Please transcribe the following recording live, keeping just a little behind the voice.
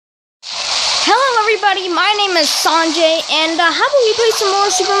is Sanjay, and how about we play some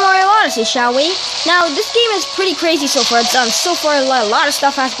more Super Mario Odyssey, shall we? Now, this game is pretty crazy so far. So far, a lot of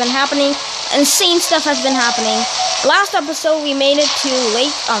stuff has been happening. Insane stuff has been happening. Last episode, we made it to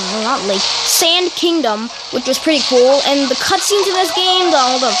Sand Kingdom, which was pretty cool. And the cutscenes in this game,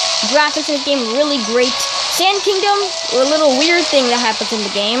 all the graphics in the game, really great. Sand Kingdom, a little weird thing that happens in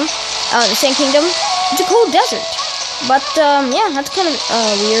the game. The Sand Kingdom, it's a cool desert. But, yeah, that's kind of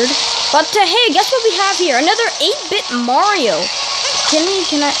weird. But, hey, guess what we have here? Another 8-bit Mario.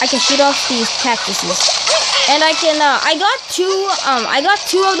 I can shoot off these cactuses. And I got two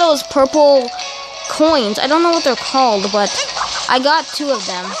of those purple coins. I don't know what they're called, but I got 2 of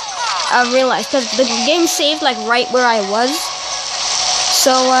them. I realized, because the game saved, like, right where I was.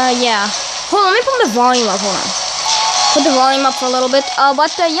 So, yeah. Hold on, let me put the volume up, hold on. Put the volume up for a little bit.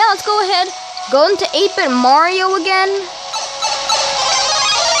 Yeah, let's go ahead. Go into 8-bit Mario again.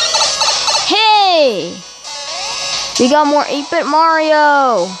 Hey! We got more 8-bit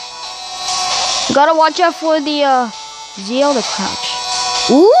Mario. Gotta watch out for the Zelda crouch.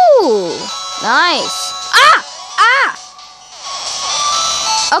 Ooh! Nice. Ah!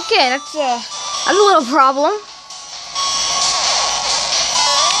 Okay, that's a little problem.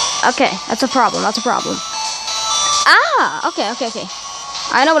 Okay, that's a problem. Ah! Okay.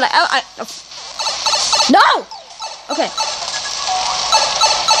 I know what No! Okay.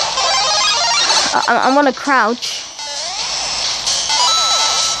 I'm gonna crouch.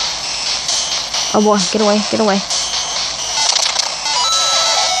 Oh boy, get away.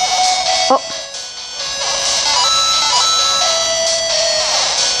 Oh.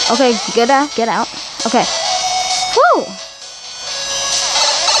 Okay, get out. Okay. Woo!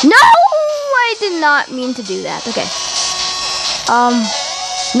 No! I did not mean to do that. Okay.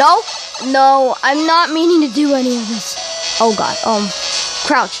 No, I'm not meaning to do any of this. Oh god.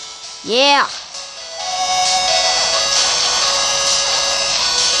 Crouch. Yeah.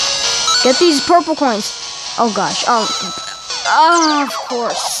 Get these purple coins. Oh gosh. Of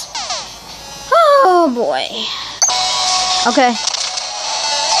course. Oh boy. Okay.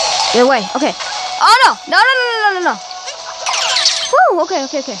 Get away. Okay. Oh no. Woo. Okay.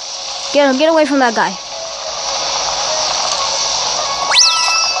 Get away from that guy.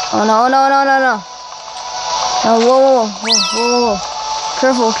 Oh no. Oh, whoa.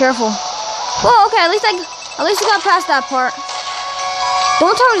 Careful. Whoa, okay, at least I got past that part.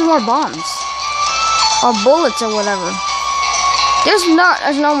 Don't tell me there's more bombs. Or bullets or whatever. There's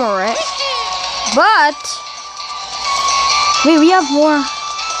no more, right? But wait, we have more.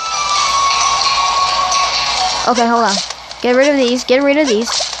 Okay, hold on. Get rid of these. Get rid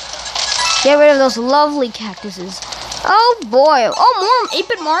of those lovely cactuses. Oh boy. Oh, more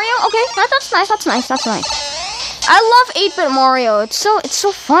 8-bit Mario? Okay, that's nice. I love 8-bit Mario. It's so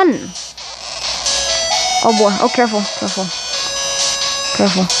fun. Oh boy. Oh, careful.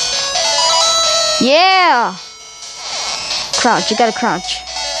 Yeah. Crouch. You gotta crouch.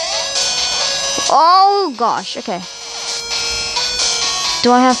 Oh gosh. Okay.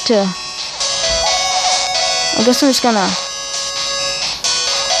 Do I have to? I guess I'm just gonna.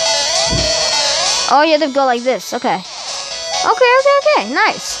 Oh, you have to go like this. Okay. Okay.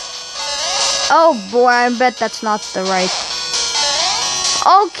 Nice. Oh boy, I bet that's not the right.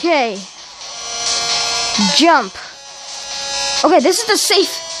 Okay. Jump. Okay, this is the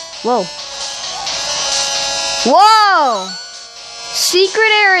safe. Whoa.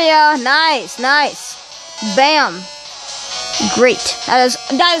 Secret area. Nice. Bam. Great. That is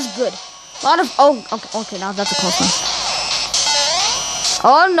good. A lot of okay, now that's a close one.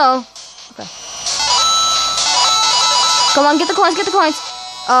 Oh no. Okay. Come on, get the coins.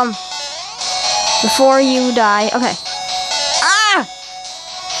 Before you die. Okay. Ah!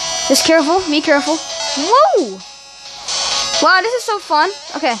 Just careful. Be careful. Whoa! Wow, this is so fun.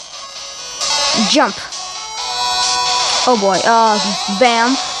 Okay. Jump. Oh boy.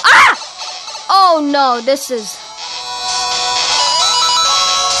 Bam. Ah! Oh no, this is.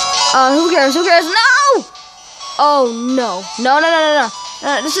 Who cares? No! Oh no. No.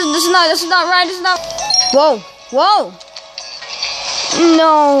 This is not right. This is not. Whoa.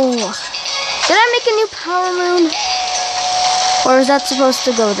 No. Did I make a new power moon? Or is that supposed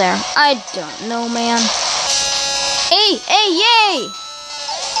to go there? I don't know, man. Hey, yay!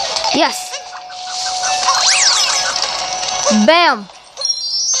 Yes. Bam.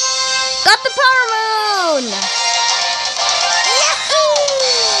 Got the power moon!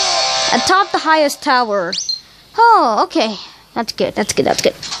 Atop the highest tower. Oh, okay. That's good.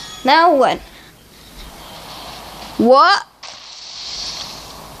 Now what? What?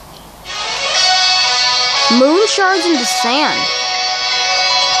 Moon shards in the sand.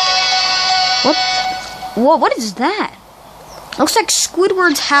 What? Whoa, what is that? Looks like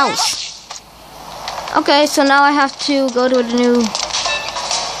Squidward's house. Okay, so now I have to go to a new...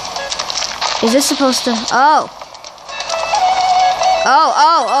 Is this supposed to... Oh.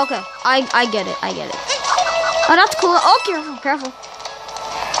 Oh, okay. I get it, I get it. Oh, that's cool. Oh, careful, careful.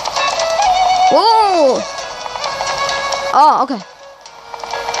 Whoa. Oh, okay.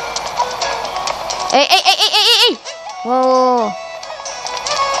 Hey. Whoa.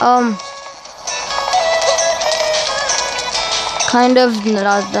 Kind of...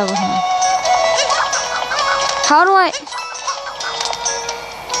 That was... How do I...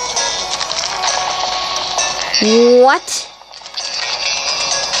 What?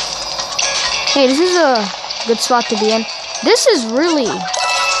 Hey, this is a good spot to be in. This is really...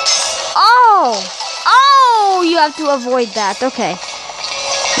 Oh, you have to avoid that. Okay.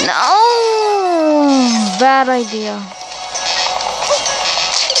 No, bad idea.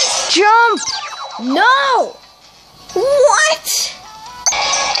 Jump! No! What?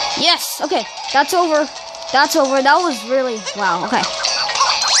 Yes, okay. That's over. That's over. That was really... Wow, okay.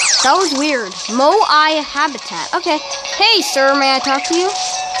 That was weird. Moai habitat. Okay. Hey, sir, may I talk to you?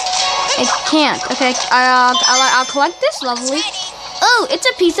 I can't. Okay. I'll collect this. Lovely. Oh, it's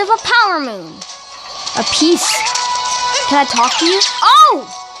a piece of a power moon. A piece. Can I talk to you? Oh!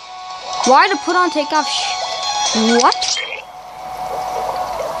 Why to put on takeoff? What?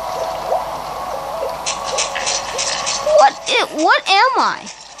 What am I?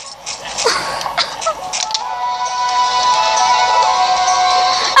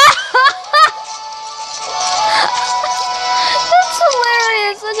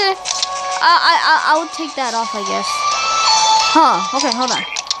 Okay. I would take that off, I guess. Huh. Okay, hold on.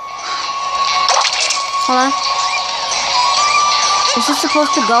 Hold on. Is this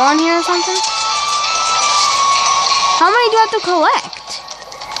supposed to go on here or something? How many do I have to collect?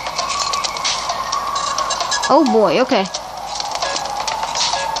 Oh boy, okay.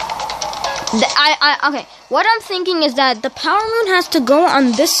 Okay. What I'm thinking is that the power moon has to go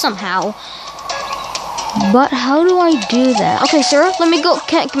on this somehow. But how do I do that? Okay, sir, let me go.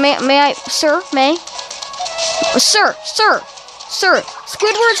 May I, sir, may? Sir,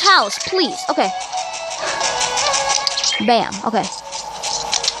 Squidward's house, please. Okay. Bam, okay.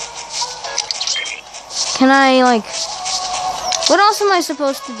 Can I, like, what else am I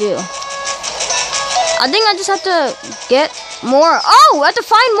supposed to do? I think I just have to get more. Oh, I have to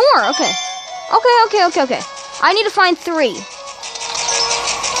find more. Okay. Okay. I need to find 3.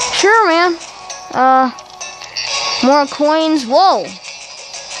 Sure, man. More coins. Whoa.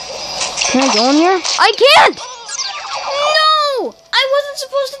 Can I go in here? I can't! No! I wasn't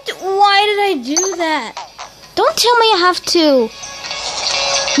supposed to do... Why did I do that? Don't tell me I have to...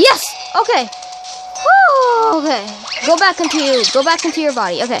 Yes! Okay. Woo! Okay. Go back into your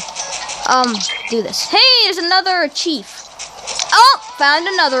body. Okay. Do this. Hey, there's another chief. Oh! Found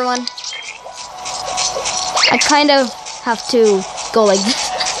another one. I kind of have to go like this.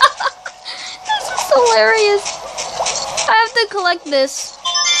 This is hilarious. I have to collect this.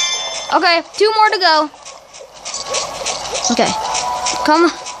 Okay, 2 more to go. Okay. Come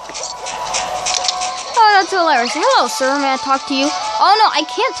on. Oh, that's hilarious. Hello, sir. May I talk to you? Oh, no, I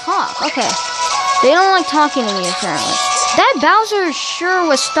can't talk. Okay. They don't like talking to me, apparently. That Bowser sure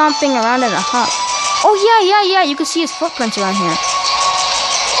was stomping around in a hump. Oh, yeah. You can see his footprints around here.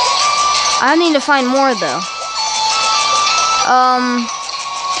 I need to find more, though.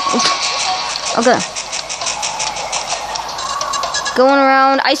 Okay. Going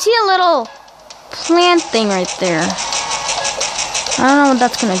around. I see a little plant thing right there. I don't know what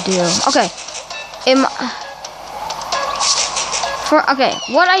that's gonna do. Okay. Okay,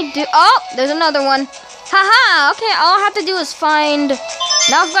 what I do... Oh, there's another one. Haha, okay, all I have to do is find...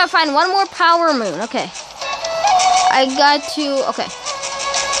 Now I've got to find 1 more power moon. Okay. I got to... Okay.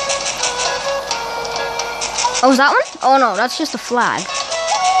 Oh, is that one? Oh, no, that's just a flag.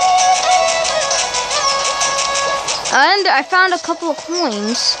 And I found a couple of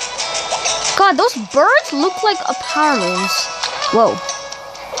coins. God, those birds look like a power moons. Whoa.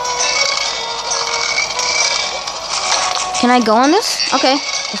 Can I go on this? Okay.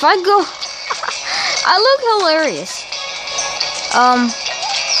 If I go... I look hilarious.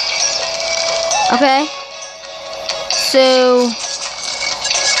 Okay. So...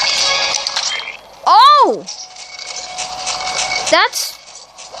 Oh! That's...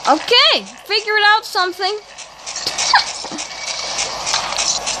 Okay. Figured out something.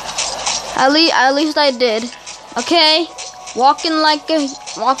 At least I did. Okay. Walking like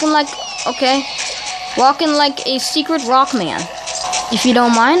a secret rock man. If you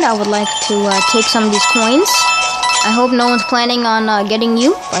don't mind, I would like to take some of these coins. I hope no one's planning on getting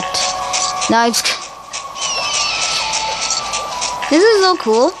you, but now it's... This is so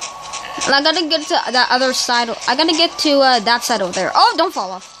cool. And I gotta get to that other side. I gotta get to that side over there. Oh, don't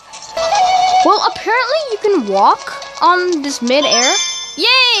fall off. Well, apparently you can walk on this mid-air.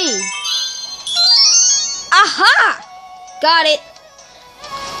 Yay! Aha! Got it.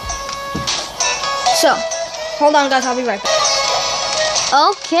 So, hold on, guys. I'll be right back.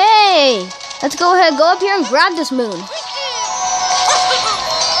 Okay. Let's go ahead, go up here and grab this moon.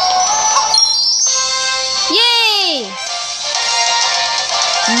 Yay!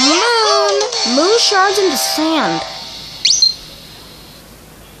 Moon shards in the sand.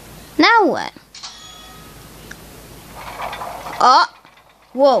 Now what? Oh,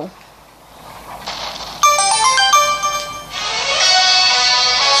 whoa.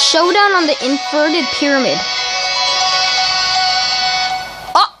 Showdown on the inverted pyramid.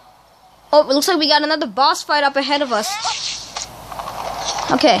 Oh, it looks like we got another boss fight up ahead of us.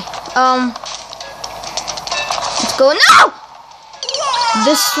 Okay, let's go. No!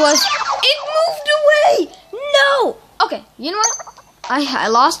 This was... It moved away! No! Okay, you know what? I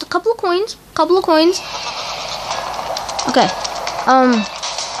lost a couple of coins. Okay,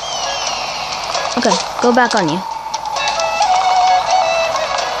 okay, go back on you.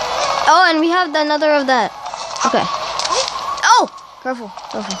 Oh, and we have another of that. Okay. Oh! Careful.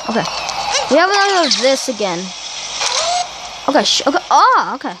 Okay. We have another of this again. Okay, okay.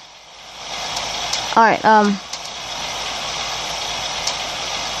 Oh, okay. Alright,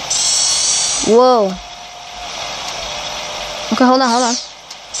 whoa. Okay, hold on.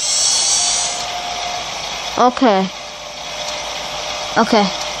 Okay.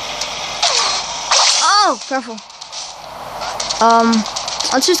 Oh, careful.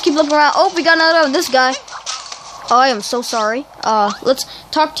 Let's just keep looking around. Oh, we got another of this guy. Oh, I am so sorry. Let's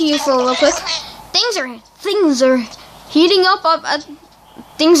talk to you for real quick. Things are heating up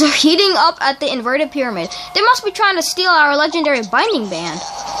at the inverted pyramid. They must be trying to steal our legendary binding band.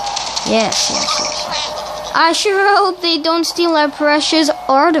 Yes. I sure hope they don't steal our precious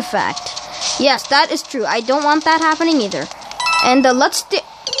artifact. Yes, that is true. I don't want that happening either. And let's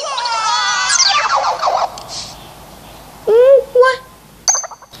what?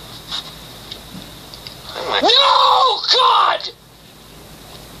 No, God!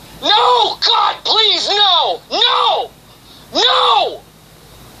 No, God, please, no!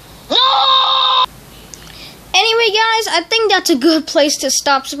 Anyway, guys, I think that's a good place to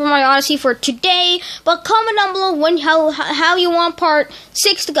stop Super Mario Odyssey for today. But comment down below how you want part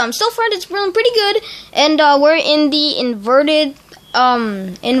 6 to come. So far, it's really pretty good, and we're in the inverted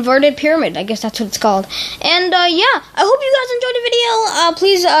pyramid. I guess that's what it's called. And yeah, I hope you guys enjoyed the video.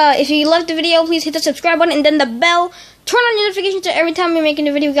 Please, if you liked the video, please hit the subscribe button and then the bell. Turn on notifications so every time we make a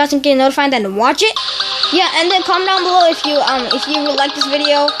new video, you guys can get notified and watch it. Yeah, and then comment down below if you like this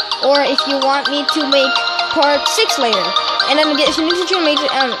video or if you want me to make part 6 later. And then if you're new to the channel,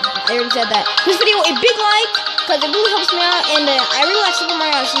 I already said that. This video a big like because it really helps me out, and I really like Super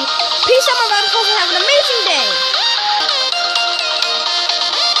Mario Odyssey. Peace out, my bad.